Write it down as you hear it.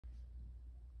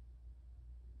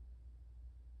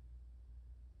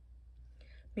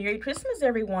Merry Christmas,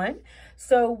 everyone.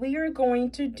 So we are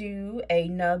going to do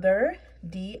another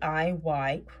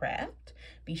DIY craft.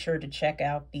 Be sure to check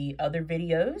out the other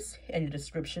videos in the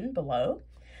description below.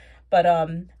 But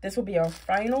this will be our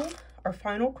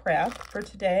final craft for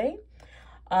today.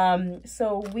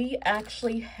 So we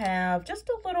actually have just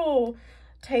a little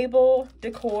table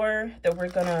decor that we're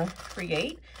gonna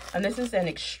create, and this is an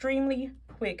extremely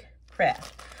quick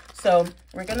craft. So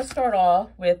we're gonna start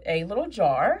off with a little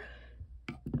jar.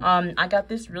 I got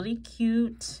this really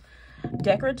cute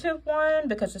decorative one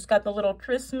because it's got the little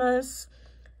Christmas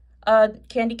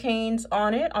candy canes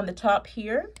on it on the top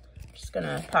here. Just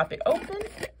gonna pop it open,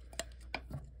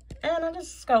 and I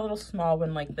just got a little small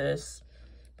one like this,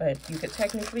 but you could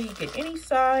technically get any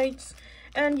size,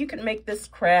 and you can make this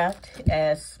craft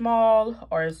as small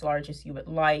or as large as you would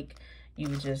like. You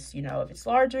would just, you know, if it's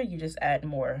larger, you just add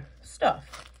more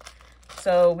stuff.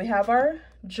 So we have our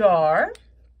jar,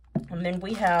 and then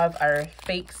we have our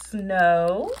fake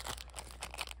snow.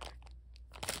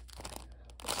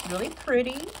 It's really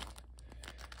pretty.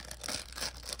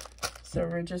 So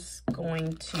we're just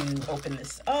going to open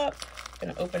this up.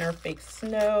 Gonna open our fake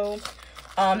snow.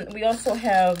 We also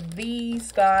have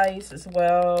these guys as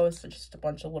well. It's just a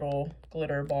bunch of little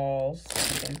glitter balls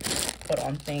you can put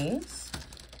on things.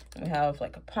 And we have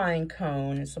like a pine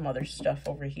cone and some other stuff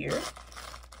over here.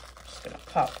 Just gonna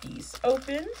pop these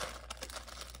open.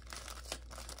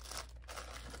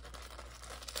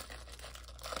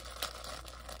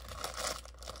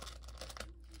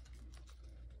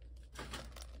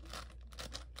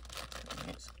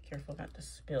 Careful not to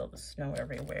spill the snow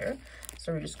everywhere.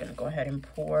 So we're just gonna go ahead and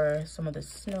pour some of the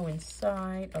snow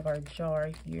inside of our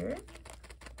jar here.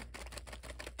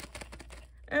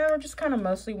 And we're just kind of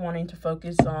mostly wanting to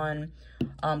focus on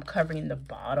covering the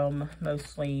bottom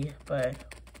mostly, but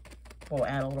we'll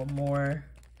add a little more.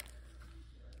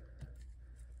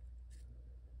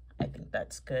 I think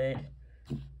that's good.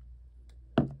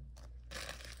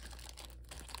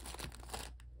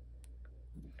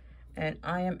 And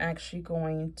I am actually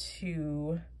going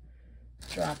to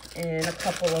drop in a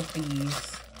couple of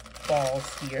these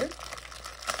balls here.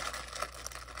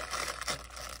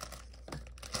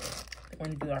 We're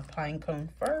going to do our pine cone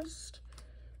first.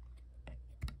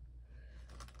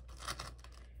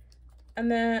 And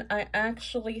then I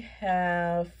actually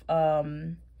have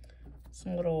some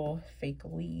little fake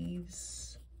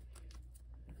leaves.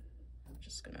 I'm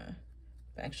just going to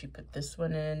actually put this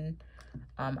one in.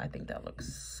 I think that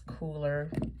looks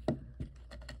cooler.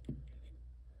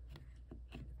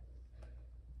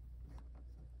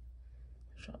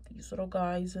 Drop these little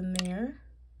guys in there.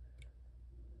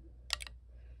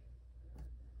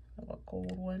 Have a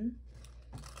gold one.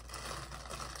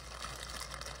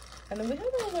 And then we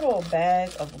have a little bag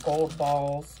of gold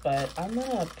balls, but I'm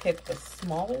gonna pick the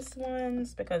smallest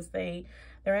ones because they're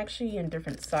actually in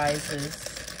different sizes.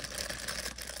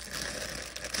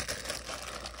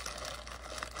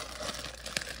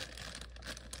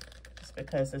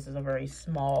 Because this is a very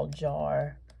small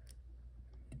jar.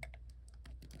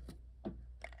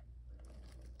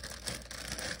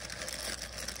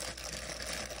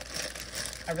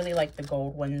 I really like the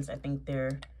gold ones. I think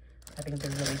they're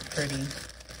really pretty.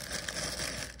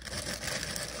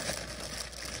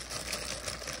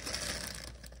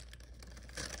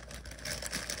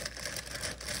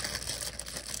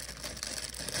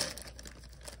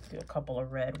 Do a couple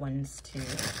of red ones too.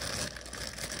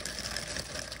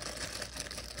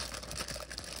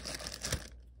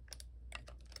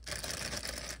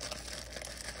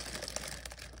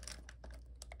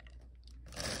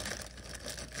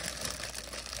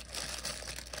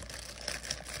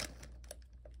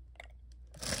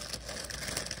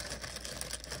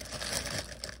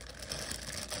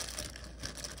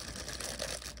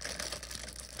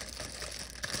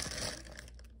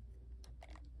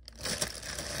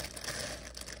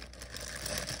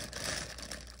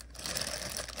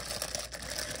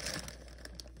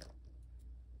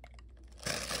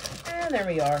 There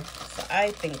we are. So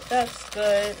I think that's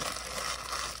good.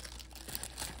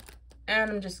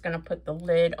 And I'm just gonna put the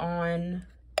lid on.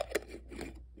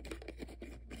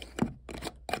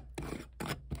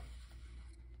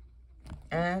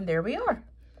 And there we are.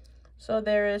 So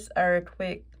there is our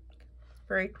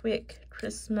very quick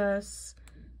Christmas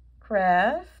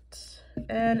craft.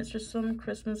 And it's just some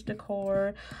Christmas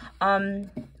decor.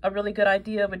 A really good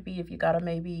idea would be if you got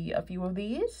maybe a few of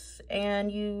these,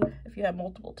 and if you have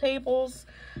multiple tables,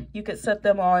 you could set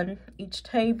them on each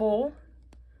table.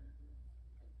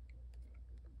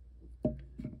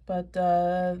 But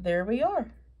there we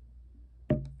are.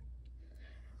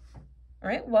 All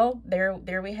right, well,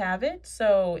 there we have it.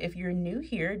 So if you're new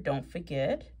here, don't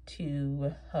forget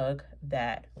to hug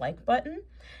that like button,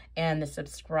 and the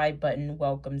subscribe button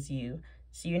welcomes you.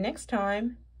 See you next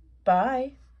time.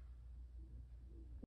 Bye.